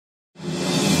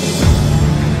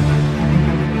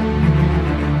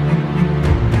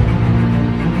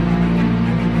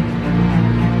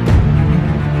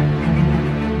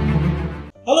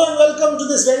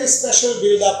this very special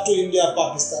build-up to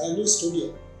India-Pakistan, a new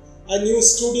studio. A new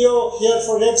studio here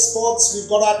for Rev Sports. We've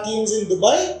got our teams in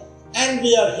Dubai and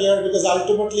we are here because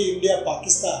ultimately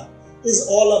India-Pakistan is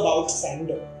all about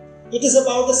fandom. It is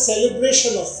about the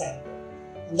celebration of fandom.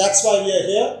 And that's why we are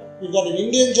here. We've got an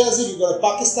Indian jersey, we've got a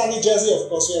Pakistani jersey, of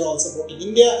course we are all supporting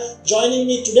India. Joining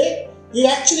me today, we've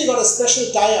actually got a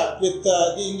special tie-up with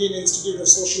the Indian Institute of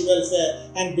Social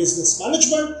Welfare and Business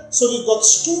Management. So we've got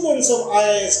students of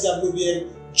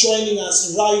IISWBM joining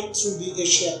us right through the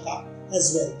Asia Cup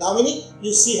as well. Damini,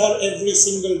 you see her every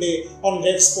single day on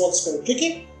Rev Sports for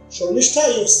cricket.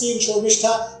 Shormishtha, you've seen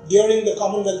Shormishtha during the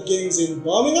Commonwealth Games in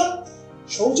Birmingham.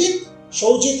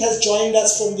 Showjit has joined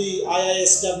us from the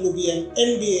IISWBM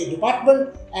MBA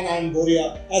department, and I'm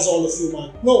Boria, as all of you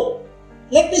might know.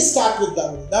 Let me start with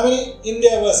Damini. Damini,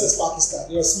 India versus Pakistan.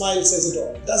 Your smile says it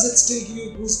all. Does it still give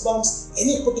you goosebumps?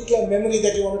 Any particular memory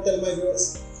that you want to tell my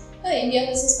viewers? India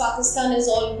versus Pakistan is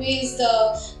always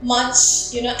the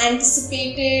much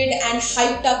anticipated and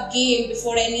hyped up game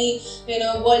before any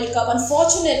World Cup.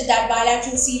 Unfortunate that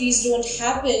bilateral series don't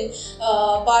happen,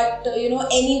 but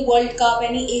any World Cup,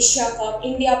 any Asia Cup,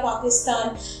 India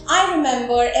Pakistan. I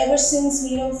remember ever since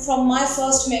from my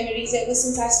first memories, ever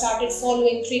since I started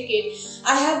following cricket,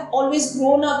 I have always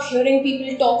grown up hearing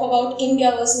people talk about India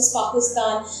versus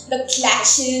Pakistan, the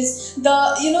clashes,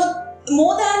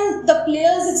 more than the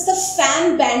players, it's the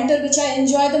fan banter which I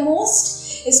enjoy the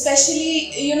most, especially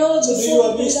So do you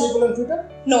abuse people on Twitter?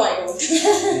 No, I don't.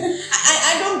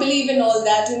 I don't believe in all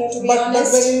that, to be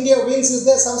honest. But when India wins, is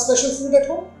there some special food at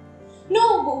home?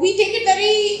 No, we take it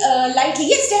very lightly.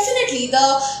 Yes, definitely.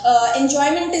 The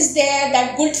enjoyment is there,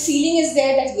 that good feeling is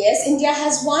there that yes, India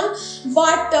has won.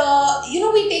 But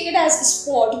we take it as a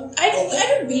sport. I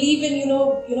don't believe in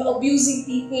abusing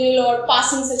people or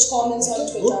passing such comments on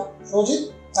Twitter.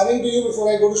 Shojit, coming to you before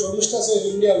I go to Shormishtha. So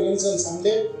if India wins on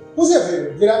Sunday, who's your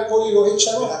favorite? Virat Kohli, Rohit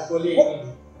Sharma? Virat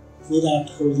Kohli. Virat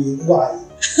Kohli. Why?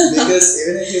 Because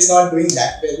even if he's not doing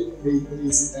that well in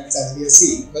recent times as we have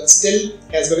seen, but still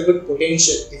he has got a good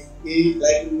potential. If we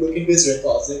look into his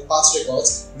records, past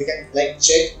records, we can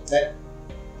check that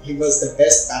he was the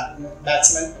best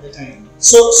batsman at the time.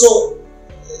 So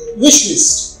wish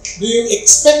list. Do you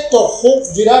expect or hope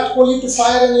Virat Kohli to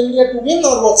fire in India to win,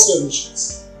 or what's your wish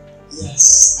list?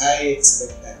 Yes, I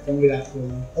expect that from Virat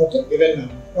Kohli. Okay. Even now.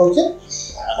 Okay.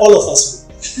 All of us will.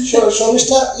 Sure,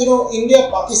 Shormishtha,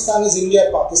 India-Pakistan is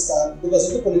India-Pakistan because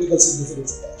of the political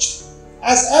significance attached.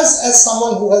 As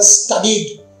someone who has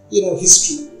studied,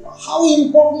 history, how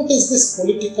important is this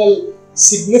political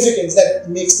significance that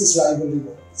makes this rivalry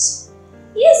work?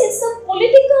 Yes, it's the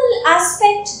political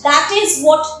aspect that is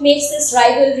what makes this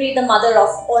rivalry the mother of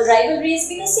all rivalries,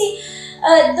 because see,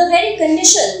 the very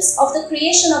conditions of the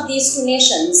creation of these two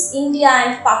nations, India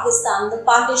and Pakistan, the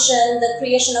partition, the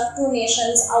creation of two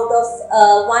nations out of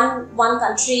one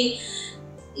country,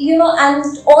 and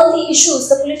all the issues,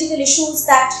 the political issues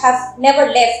that have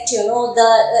never left,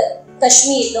 the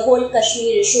Kashmir, the whole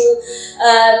Kashmir issue.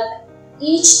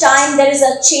 Each time there is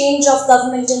a change of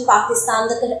government in Pakistan,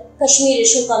 the Kashmir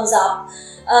issue comes up.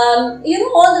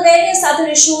 All the various other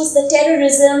issues, the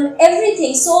terrorism,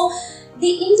 everything. So the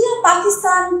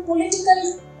India-Pakistan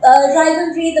political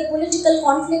rivalry, the political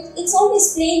conflict, it's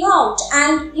always playing out.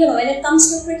 And when it comes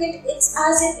to cricket, it's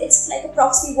as if it's like a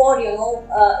proxy war.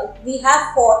 We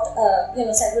have fought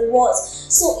several wars,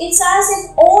 so it's as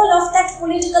if all of that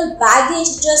political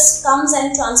baggage just comes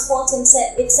and transports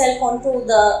itself onto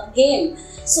the game.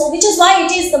 So which is why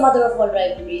it is the mother of all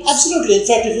rivalries. Absolutely. In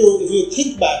fact, if you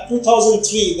think back,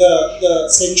 2003, the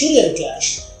Centurion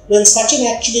clash, when Sachin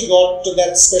actually got to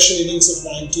that special innings of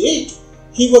 98,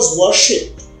 he was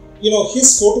worshipped.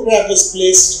 His photograph was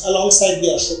placed alongside the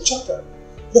Ashok Chakra.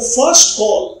 The first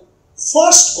call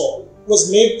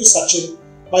was made to Sachin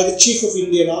by the Chief of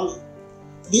Indian Army.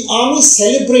 The army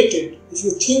celebrated, if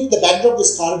you think the backdrop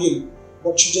is Kargil,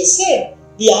 what she just said,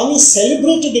 the army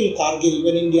celebrated in Kargil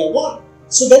when India won.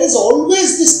 So there is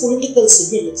always this political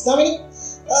significance. Now,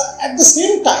 at the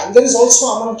same time, there is also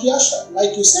Aman Ki Asha.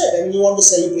 Like you said, you want to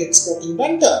celebrate sporting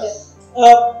banter.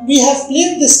 Yeah. We have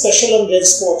played this special on Rev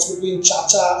Sports between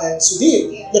Chacha and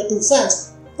Sudhir, the two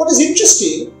fans. What is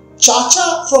interesting,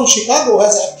 Chacha from Chicago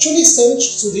has actually sent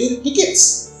Sudhir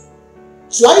tickets,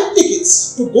 flight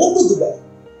tickets to go to Dubai.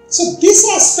 So this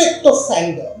aspect of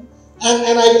fandom,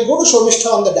 and I will go to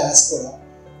Shormishtha on the diaspora.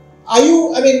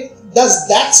 Does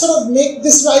that sort of make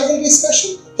this rivalry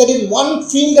special? That in one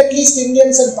field at least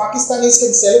Indians and Pakistanis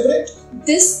can celebrate?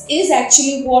 This is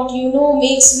actually what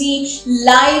makes me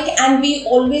like and be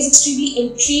always extremely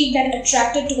intrigued and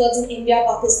attracted towards an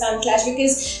India-Pakistan clash,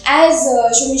 because as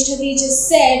Shormishtha just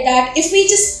said, that if we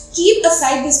just keep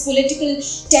aside this political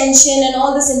tension and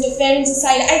all this interference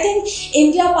aside, I think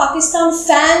India-Pakistan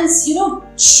fans,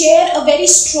 share a very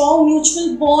strong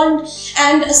mutual bond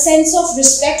and a sense of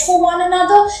respect for one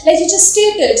another. Like you just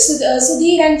stated,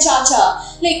 Sudhir and Chacha,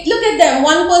 like look at them,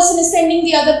 one person is sending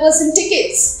the other person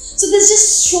tickets. So this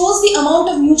just shows the amount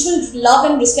of mutual love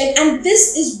and respect, and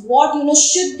this is what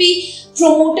should be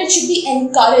promoted, should be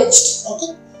encouraged.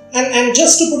 Okay. And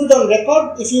just to put it on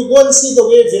record, if you go and see the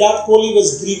way Virat Kohli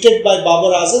was greeted by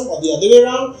Babar Azam, or the other way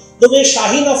around, the way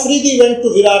Shaheen Afridi went to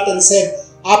Virat and said,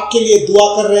 "Aapke liye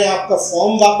dua kar rahe hain, aapka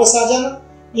form wapas aa jana."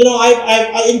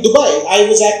 I in Dubai, I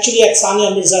was actually at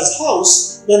Sania Mirza's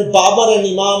house when Babar and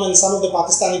Imam and some of the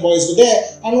Pakistani boys were there,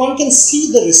 and one can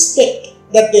see the respect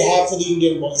that they have for the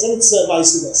Indian boys, and it's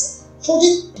vice versa. So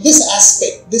this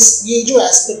aspect, ये जो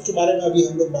aspect के बारे में अभी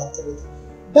हम लोग बात कर रहे थे,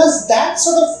 does that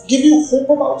sort of give you hope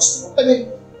about sport? I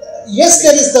mean, yes,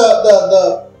 there is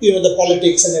the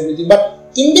politics and everything, but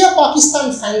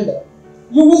India-Pakistan fandom,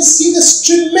 you will see this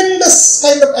tremendous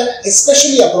kind of, and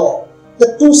especially abroad,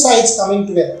 the two sides coming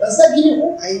together. Does that give you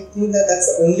hope? I think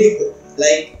that's the only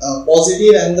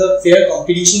positive and the fair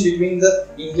competition between the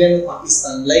England and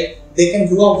Pakistan. Like they can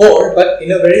do a war, but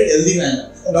in a very healthy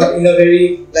manner, not in a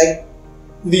very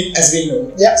as we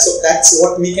know. Yeah. So that's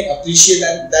what we can appreciate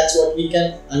and that's what we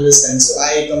can understand. So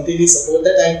I completely support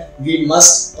that, and we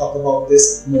must talk about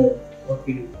this more. What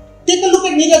we do. Take a look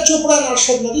at Neeraj Chopra and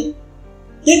Arshad Nadi.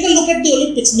 Take a look at the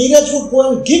Olympics. Neeraj would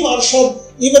go and give Arshad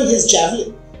even his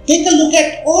javelin. Take a look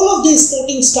at all of these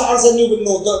sporting stars, and you will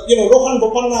know Rohan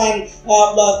Bopanna and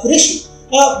Qureshi.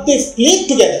 They've played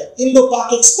together in the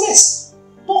Park Express.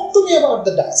 Talk to me about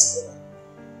the diaspora.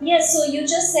 Yes, so you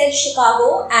just said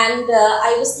Chicago, and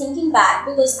I was thinking back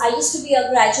because I used to be a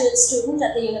graduate student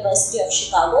at the University of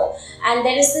Chicago, and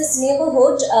there is this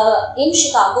neighborhood in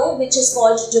Chicago which is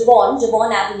called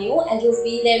Devon Avenue, and you've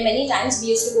been there many times. We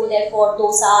used to go there for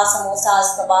dosa,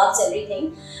 samosas, kebabs,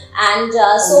 everything. And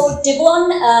so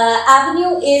Devon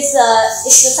Avenue is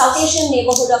it's the South Asian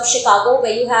neighborhood of Chicago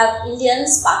where you have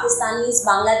Indians, Pakistanis,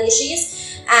 Bangladeshis.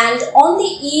 And on the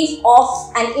eve of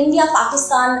an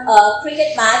India-Pakistan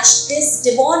cricket match, this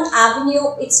Devon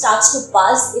Avenue, it starts to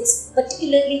buzz. It's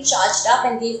particularly charged up,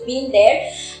 and we've been there.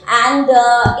 And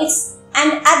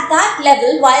and at that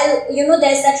level, while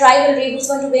there's that rivalry, who's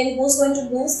going to win, who's going to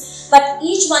lose, but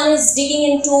each one is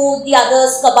digging into the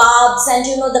other's kebabs, and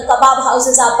the kebab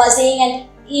houses are buzzing, and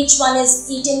each one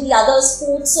is eating the other's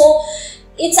food. So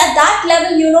it's at that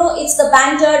level, it's the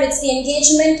banter, it's the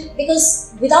engagement, because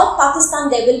without Pakistan,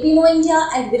 there will be no India,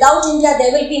 and without India,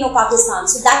 there will be no Pakistan.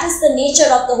 So that is the nature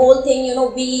of the whole thing,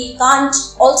 we can't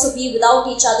also be without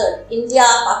each other. India,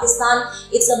 Pakistan,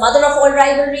 it's the mother of all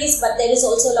rivalries, but there is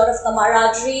also a lot of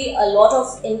camaraderie, a lot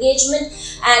of engagement,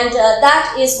 and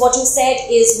that is what you said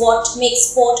is what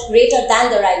makes sport greater than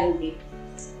the rivalry.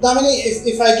 Damini,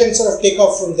 if I can sort of take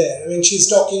off from there, I mean, she was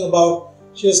talking about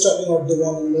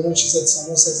Devon, and she said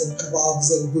samosas and kebabs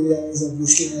and biryanis and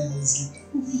wushti.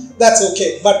 That's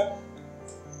okay, but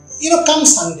come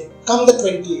Sunday, come the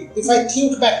 28th, if I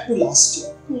think back to last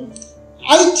year,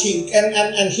 I think,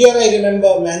 and here I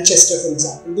remember Manchester, for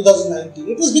example, 2019,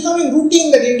 it was becoming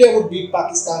routine that India would beat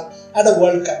Pakistan at a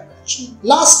World Cup match.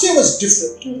 Last year was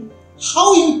different.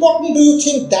 How important do you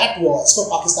think that was for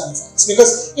Pakistani fans?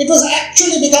 Because it was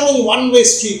actually becoming one-way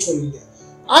street for India.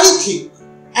 I think,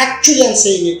 actually I'm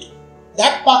saying it,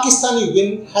 that Pakistani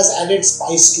win has added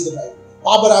spice to the rivalry.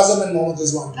 Babar Azam and Mohammad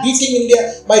Rizwan beating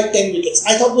India by 10 wickets.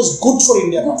 I thought it was good for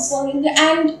India. Good for India,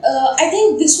 and I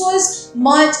think this was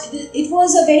it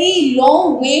was a very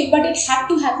long wait, but it had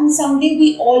to happen someday,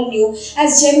 we all knew.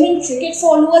 As genuine cricket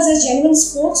followers, as genuine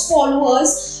sports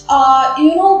followers,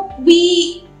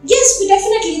 yes, we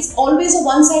definitely, it's always a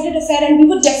one-sided affair, and we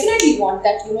would definitely want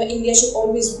that, India should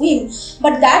always win.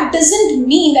 But that doesn't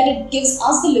mean that it gives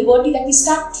us the liberty that we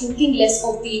start thinking less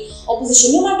of the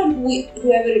opposition, no matter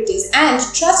whoever it is. And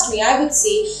trust me, I would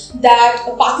say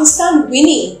that Pakistan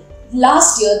winning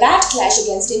last year, that clash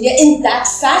against India in that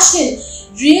fashion,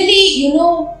 really,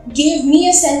 gave me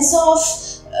a sense of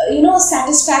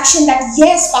satisfaction that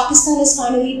yes, Pakistan is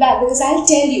finally back. Because I'll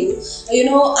tell you,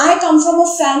 I come from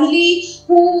a family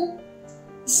who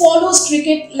follows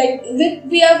cricket,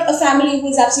 we have a family who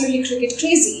is absolutely cricket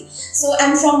crazy. So,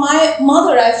 and from my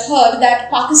mother, I've heard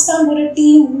that Pakistan were a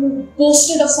team who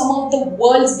boasted of some of the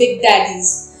world's big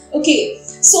daddies. Okay,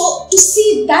 so to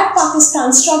see that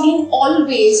Pakistan struggling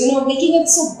always, making it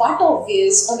so butt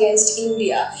obvious against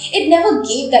India, it never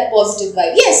gave that positive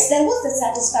vibe. Yes, there was the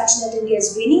satisfaction that India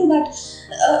is winning, but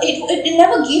it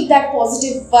never gave that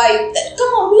positive vibe.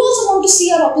 Come on, we also want to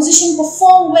see our opposition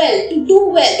perform well, to do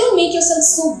well. Don't make yourself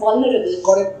so vulnerable.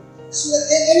 Correct. So,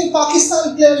 any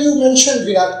Pakistan player, you mentioned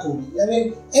Virat Kohli. I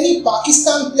mean, any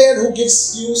Pakistan player who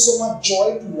gives you so much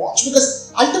joy to watch,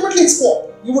 because ultimately it's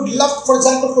sport. You would love, for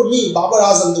example, for me, Babar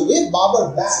Azam, the way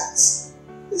Babar bats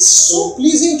is so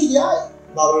pleasing to the eye.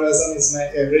 Babar Azam is my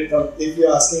favorite. If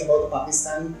you're asking about the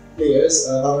Pakistan players,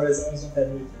 Babar Azam is my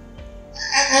favorite.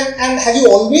 And have you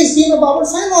always been a Babar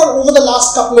fan, or over the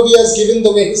last couple of years, given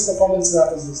the way his performance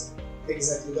was?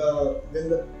 Exactly.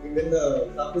 When the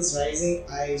cup was rising,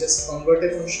 I just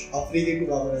converted from Afridi to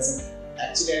Babar Azam.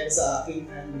 Actually, I was an Afridi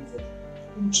fan before.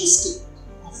 Interesting.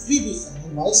 Afridi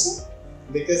fan. Why so?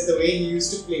 Because the way he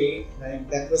used to play, like,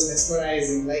 that was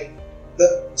mesmerizing. Like,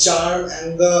 the charm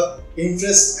and the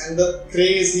interest and the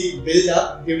craze he built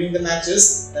up during the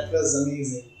matches, that was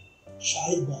amazing.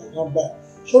 Shahid bhai, not bad.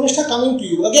 Shomishta, coming to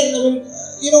you again. I mean,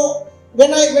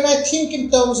 when I think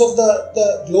in terms of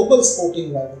the global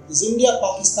sporting rivalries, India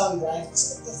Pakistan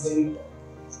ranks at the very top.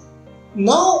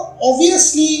 Now,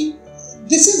 obviously,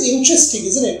 this is interesting,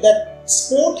 isn't it? That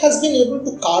sport has been able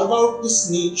to carve out this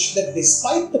niche that,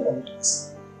 despite the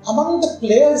politics, among the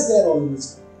players they are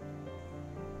always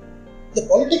good. The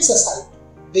politics aside,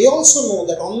 they also know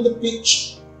that on the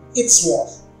pitch it's war.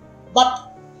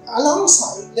 But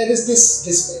alongside, there is this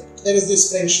respect, there is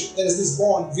this friendship, there is this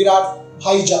bond, Virat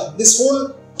Bhaijaan, this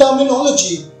whole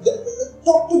terminology.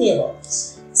 Talk to me about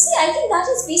this. See, I think that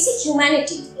is basic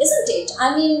humanity, isn't it?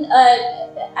 I mean,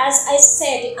 as I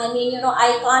said,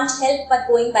 I can't help but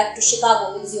going back to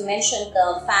Chicago, because you mentioned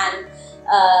the fan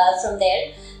from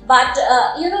there. But,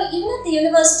 even at the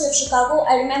University of Chicago,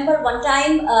 I remember one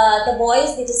time the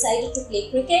boys, they decided to play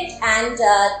cricket, and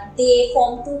they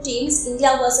formed two teams,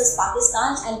 India versus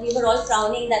Pakistan, and we were all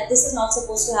frowning that this is not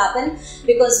supposed to happen,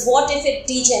 because what if it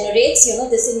degenerates,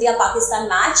 this India-Pakistan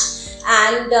match.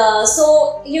 And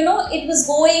so, it was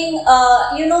going,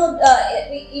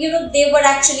 they were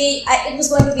actually, it was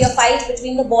going to be a fight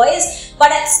between the boys,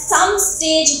 but at some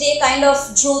stage they kind of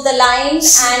drew the line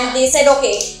and they said,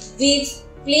 okay, we've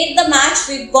played the match,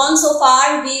 we've gone so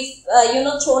far, we've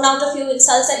thrown out a few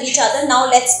insults at each other, now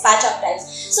let's patch up ties.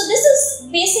 So this is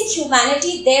basic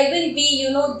humanity. There will be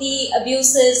the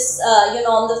abuses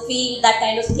on the field, that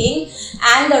kind of thing,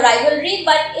 and the rivalry,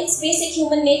 but it's basic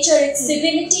human nature, it's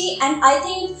civility. And I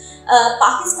think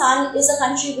Pakistan is a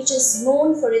country which is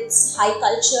known for its high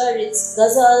culture, its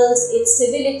ghazals, its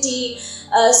civility.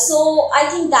 So I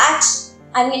think that,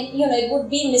 it would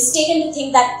be mistaken to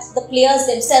think that the players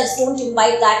themselves don't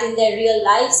imbibe that in their real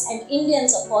lives. And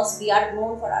Indians, of course, we are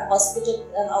known for our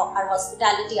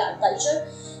hospitality, our culture.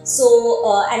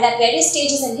 So, and at various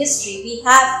stages in history, we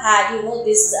have had,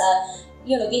 this,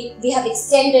 we have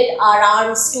extended our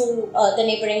arms to the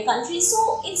neighboring countries.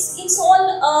 So it's all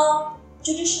a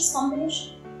judicious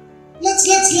combination. Let's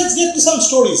get to some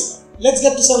stories now. Let's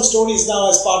get to some stories now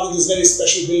as part of this very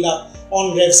special build-up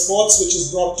on Rev Sports, which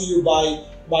is brought to you by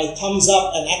Thumbs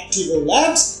Up and Activo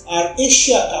Labs. Our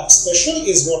Asia Cup special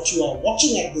is what you are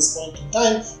watching at this point in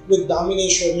time with Damini,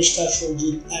 Shomishta,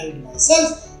 Shojit and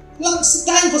myself. Now it's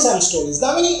time for some stories.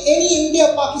 Damini, any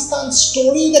India-Pakistan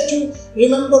story that you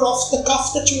remember off the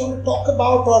cuff that you want to talk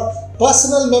about, or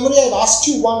personal memory? I've asked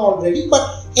you one already, but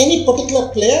any particular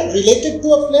player related to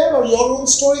a player, or your own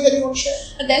story that you want to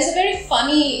share? There's a very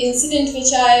funny incident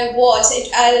which I watched.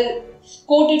 I'll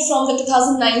quote it from the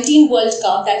 2019 World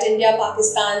Cup, that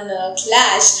India-Pakistan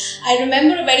clash. I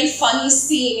remember a very funny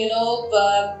scene,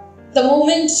 the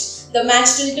moment the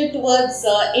match tilted towards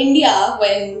India,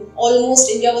 when almost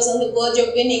India was on the verge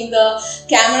of winning, the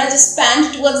camera just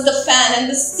panned towards the fan, and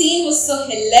the scene was so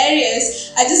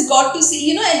hilarious. I just got to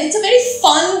see, and it's a very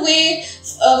fun way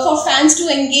for fans to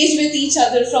engage with each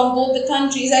other from both the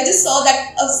countries. I just saw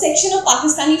that a section of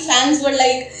Pakistani fans were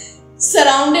like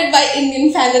surrounded by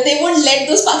Indian fans, that they won't let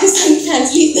those Pakistani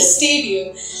fans leave the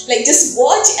stadium. Like, just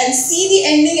watch and see the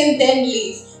ending and then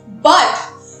leave. But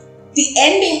the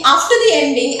ending, after the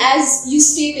ending, as you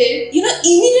stated,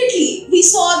 immediately we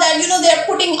saw that, they're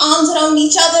putting arms around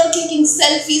each other, clicking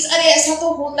selfies. Arey, aisa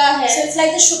to hota hai. So it's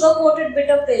like the sugar-coated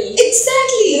bitter pill.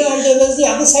 Exactly. And there's the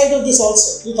other side of this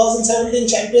also. 2017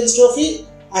 Champions Trophy,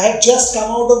 I had just come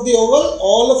out of the Oval,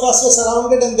 all of us were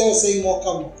surrounded and they were saying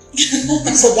Mocha Mocha.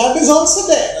 So that is also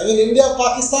there. India,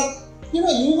 Pakistan, you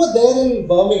were there in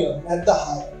Birmingham at the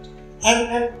Hyatt.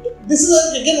 And this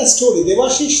is again a story.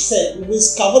 Devashish said, who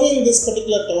is covering this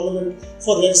particular tournament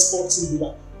for Rev Sports in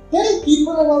Dubai. Tell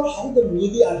people about how the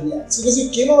media reacts, because you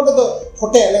came out of the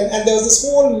hotel and there was this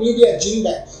whole media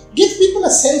jingle. Give people a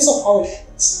sense of how it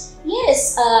happens.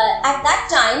 Yes, at that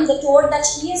time, the tour that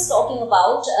he is talking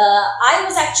about, I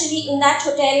was actually in that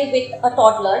hotel with a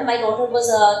toddler. My daughter was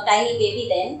a tiny baby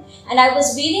then, and I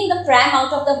was wheeling the pram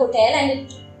out of the hotel,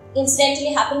 and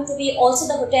incidentally happened to be also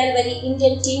the hotel where the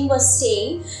Indian team was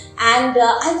staying, and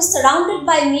I was surrounded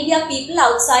by media people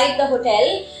outside the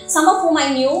hotel, some of whom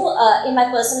I knew in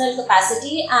my personal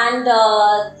capacity, and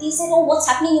they said, "Oh, what's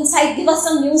happening inside? Give us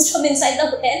some news from inside the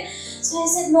hotel." So I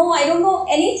said, "No, I don't know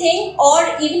anything, or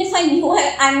even if I knew,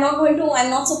 I'm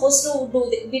not supposed to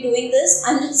be doing this.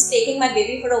 I'm just taking my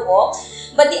baby for a walk."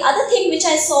 But the other thing which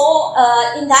I saw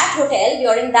in that hotel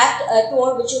during that tour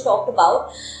which you talked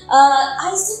about, I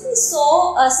simply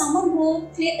saw someone who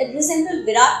resembled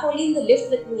Virat Kohli in the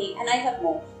lift with me, and I thought,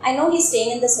 no, I know he's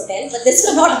staying in this hotel, but this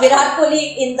is not Virat Kohli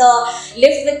in the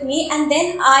lift with me. And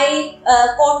then I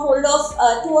caught hold of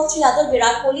 2 or 3 other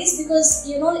Virat Kohlis, because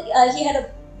he had a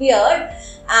beard,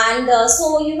 and so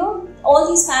all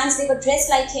these fans, they were dressed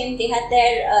like him, they had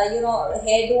their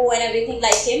hairdo and everything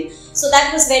like him. So that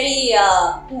was very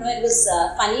it was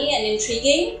funny and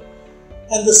intriguing.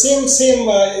 And the same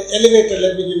elevator,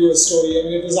 let me give you a story. I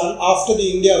mean, it was after the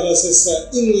India versus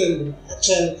England match,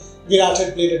 and Virat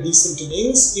had played a decent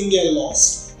innings. India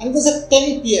lost, and it was at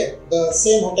 10 p.m. The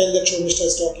same hotel that Shomishta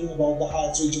is talking about, the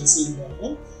Hyatt Regency in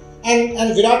Birmingham,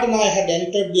 and Virat and I had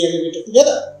entered the elevator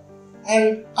together.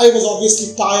 And I was obviously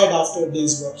tired after a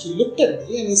day's work. He looked at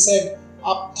me and he said,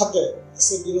 "Aap thak gaye." I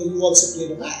said, "You also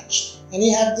played a match." And he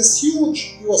had this huge,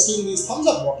 you were seeing these thumbs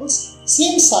up bottles,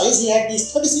 same size, he had these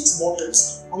 36 bottles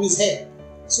on his head.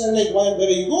 So I'm like, where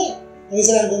are you going? And he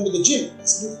said, "I'm going to the gym." I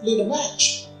said, "You played a match?"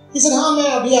 He said, "हाँ, मैं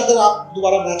अभी अगर आप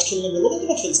दोबारा match खेलने बोलोगे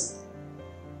तो मैं खेल सकता हूँ."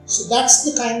 So that's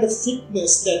the kind of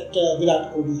fitness that Virat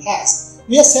Kohli has.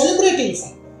 We are celebrating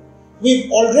Fandom.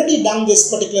 We've already done this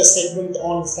particular segment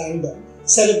on Fandom,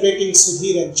 celebrating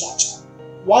Sudhir and Chacha.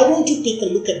 Why don't you take a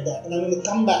look at that? And I'm going to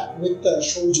come back with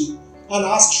Shoji and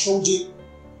ask Shoji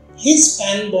his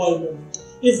fanboy moment,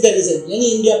 if there is any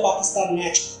India-Pakistan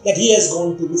match that he has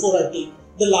gone to, before I take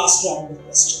the last round of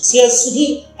questions. Here's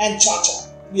Sudhir and Chacha.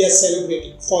 We are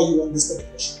celebrating for you on this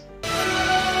particular show.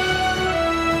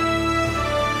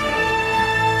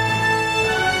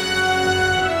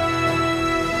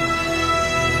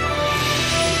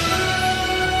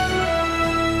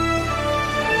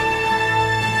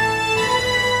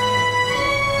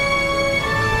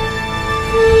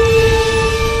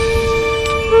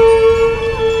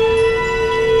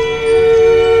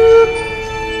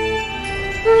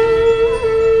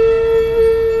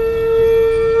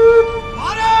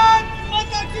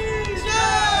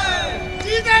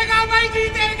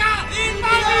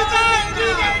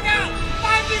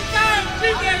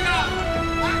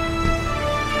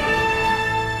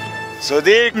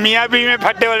 Sudhir, मियाँ भी में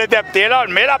फट्टे वाले थे, अब तेरा और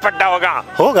मेरा फट्टा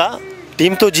होगा।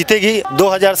 टीम तो जीतेगी।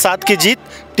 2007 की जीत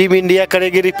टीम इंडिया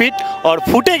करेगी रिपीट, और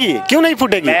फूटेगी, क्यों नहीं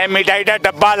फूटेगी। मैं मिठाई का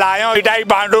डब्बा लाया हूँ, मिठाई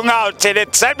बांटूंगा और तेरे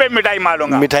सर पे मिठाई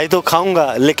मारूंगा। मिठाई तो खाऊंगा,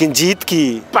 लेकिन जीत की।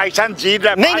 पाकिस्तान जीत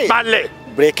रहा, नहीं मान ले।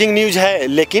 ब्रेकिंग न्यूज है,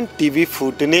 लेकिन टीवी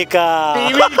फूटने का।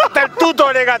 टीवी तू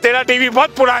तोड़ेगा, तेरा टीवी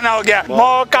बहुत पुराना हो गया।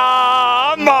 मौका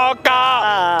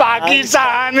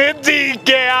पाकिस्तान जीत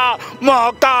गया,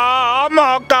 मौका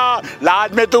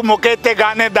लाज में तू मुकेश के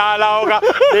गाने डाला होगा।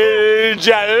 दिल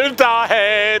जलता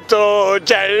है तो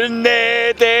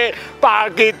जलने दे,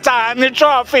 पाकिस्तान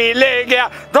ट्रॉफी ले गया।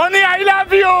 Dhoni I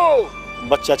love you.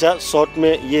 बस चाचा, शॉर्ट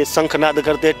में ये शंखनाद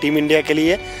करते हैं टीम इंडिया के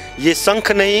लिए। ये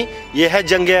शंख नहीं, ये है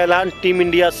जंग ऐलान, टीम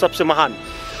इंडिया सबसे महान।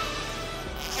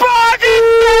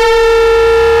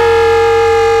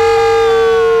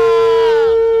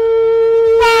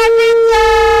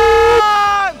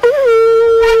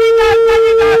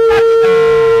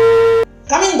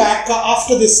 Coming back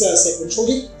after this segment,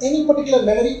 Shoji, any particular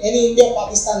memory, any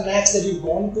India-Pakistan match that you've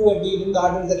gone to at the Eden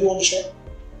Gardens that you want to share?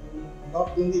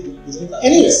 Not in the Eden Gardens.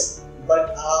 Anyway.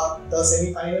 But the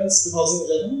semi-finals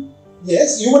 2011.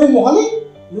 Yes, you were in Mohali?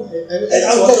 No, I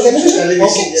on was the television.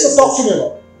 Okay, yes. so talk to me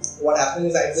about it. What happened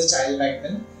is I was a child back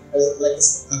then. I was like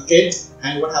a kid,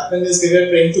 and what happened is we were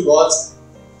praying to gods.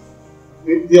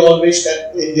 We all wished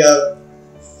that India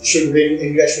should win,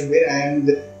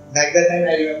 and back that time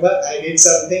I remember I did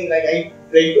something like I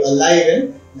prayed to Allah even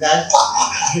that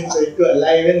I prayed to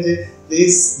Allah even,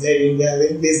 please let India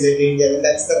win, please let India win.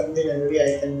 That's the only memory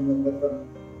I can remember from.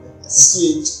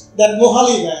 Sweet. That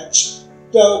Mohali match.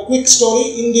 The quick story,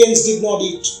 Indians did not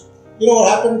eat. You know what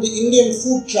happened? The Indian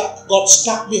food truck got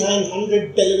stuck behind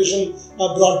 100 television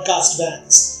broadcast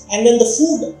vans. And when the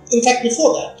food, in fact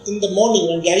before that, in the morning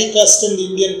when Gary Kirsten, the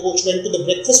Indian coach, went to the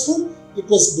breakfast room, it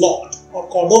was blocked or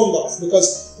cordoned off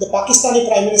because the Pakistani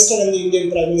Prime Minister and the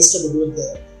Indian Prime Minister were both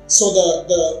there. So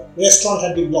the restaurant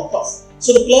had been blocked off.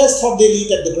 So the players thought they'd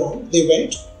eat at the ground. They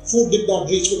went. Food did not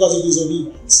reach because of these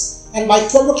OB vans. And by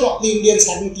 12 o'clock, the Indians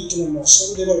hadn't eaten a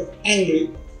morsel. They were angry.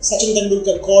 Sachin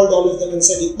Tendulkar called all of them and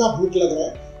said, "Itna bhook lag raha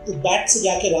hai. तो bat से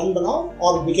जाके run बनाओ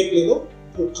और wicket ले लो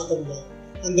तो खत्म हो जाएगा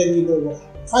and then we know what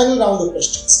happened. Final round of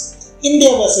questions. India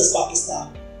versus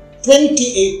Pakistan,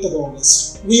 28th of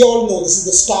August. We all know this is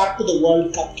the start to the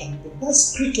World Cup campaign.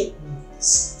 Does cricket mean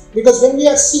this? Because when we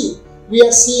are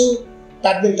seeing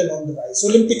badminton on the rise,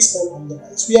 Olympic sport on the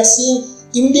rise. We are seeing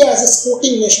India as a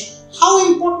sporting nation. How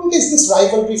important is this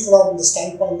rivalry from the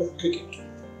standpoint of cricket?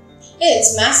 Yeah,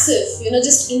 it's massive.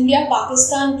 Just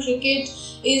India-Pakistan cricket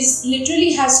is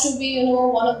literally has to be,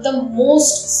 one of the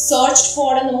most searched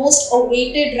for and the most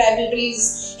awaited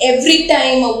rivalries every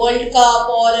time a World Cup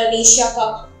or an Asia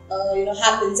Cup,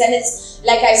 happens. And it's,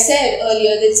 like I said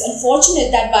earlier, it's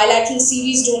unfortunate that bilateral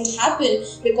series don't happen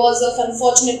because of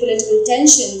unfortunate political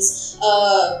tensions.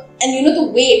 And the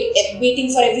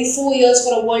waiting for every 4 years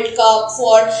for a World Cup,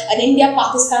 for an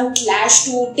India-Pakistan clash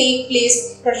to take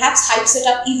place, perhaps hypes it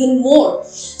up even more.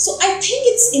 So I think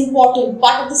it's important,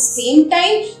 but at the same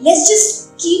time, let's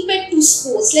just keep it to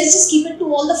sports. Let's just keep it to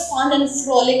all the fun and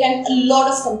frolic and a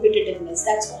lot of competitiveness.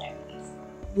 That's what I believe.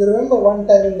 You remember one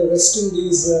time in the West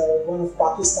Indies, one of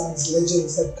Pakistan's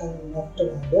legends had come and knocked on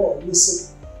our door,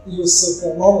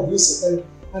 Mohammad Yusuf,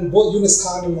 and both Yunus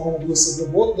Khan and Mohammad Yusuf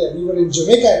were both there. We were in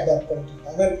Jamaica at that point in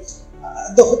time. And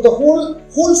the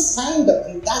whole fandom,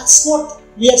 and that's what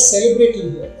we are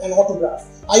celebrating here, an autograph.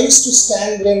 I used to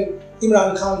stand when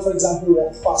Imran Khan, for example,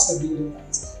 walked past the building.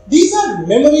 These are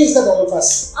memories that all of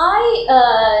us.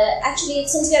 Actually,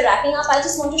 since we are wrapping up, I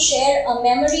just want to share a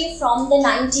memory from the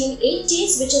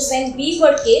 1980s, which is when we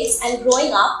were kids and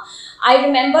growing up. I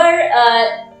remember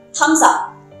Thumbs Up.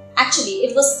 Actually,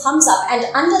 it was Thumbs Up, and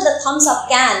under the Thumbs Up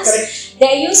cans, correct,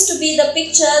 there used to be the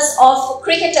pictures of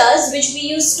cricketers which we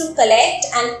used to collect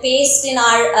and paste in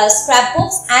our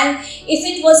scrapbooks. And if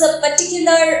it was a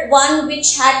particular one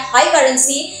which had high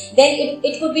currency, then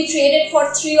it could be traded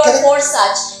for 3 or 4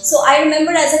 such. So I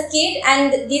remember as a kid,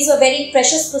 and these were very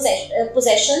precious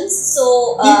possessions.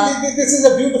 So this is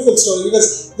a beautiful story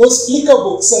because those flicker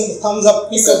books and the Thumbs Up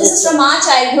flicker so this books. is from our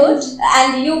childhood,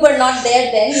 and you were not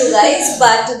there then, you guys,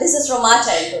 but this is from our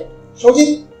childhood.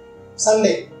 Shojit,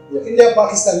 Sunday, India,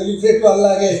 Pakistan, will you pray to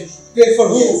Allah again? Pray for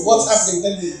who? Yes, what's happening?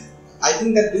 Tell me. I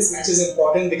think that this match is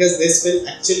important because this will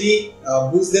actually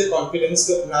boost their confidence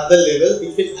to another level.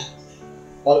 It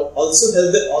will also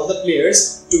help all the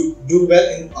players to do well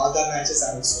in other matches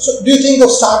also. So, do you think the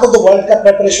start of the World Cup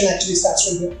preparation actually starts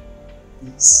from here?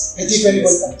 Yes. T20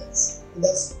 World Cup. It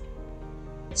does.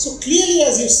 So clearly,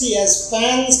 as you see, as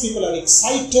fans, people are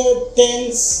excited,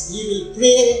 tense, we will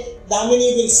pray,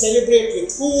 Damini will celebrate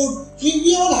with food.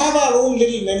 We all have our own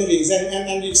little memories,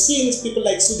 and we've seen people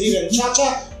like Sudhir and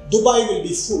Chacha. Dubai will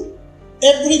be full.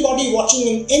 Everybody watching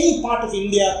in any part of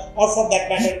India, or for that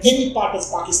matter, any part of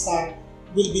Pakistan,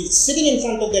 will be sitting in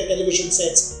front of their television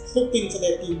sets, hoping for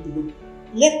their team to win.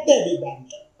 Let there be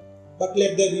banter, but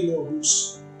let there be no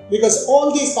abuse. Because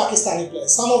all these Pakistani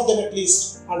players, some of them at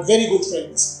least, are very good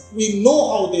friends. We know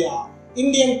how they are.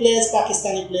 Indian players,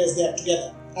 Pakistani players, they are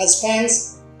together. As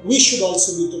fans, we should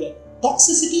also be together.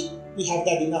 Toxicity, we have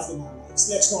that enough in our lives.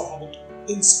 Let's not have it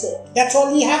in sport. That's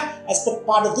all we have as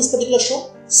part of this particular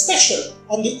show. Special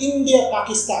on the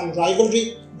India-Pakistan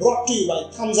rivalry, brought to you by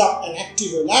Thumbs Up and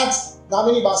Activo Labs.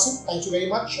 Damini Basu, thank you very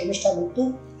much. Sharmishta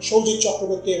Muttu, Shojit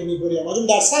Chakraborty and Nigoria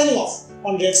Majumdar signing off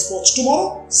on Rev Sports.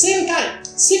 Tomorrow, same time,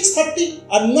 6:30,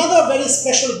 another very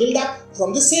special build-up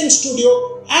from the same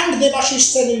studio and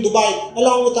Devashish Sen in Dubai,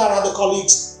 along with our other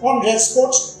colleagues on Rev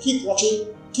Sports. Keep watching,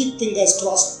 keep fingers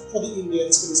crossed for the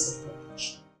Indians to this.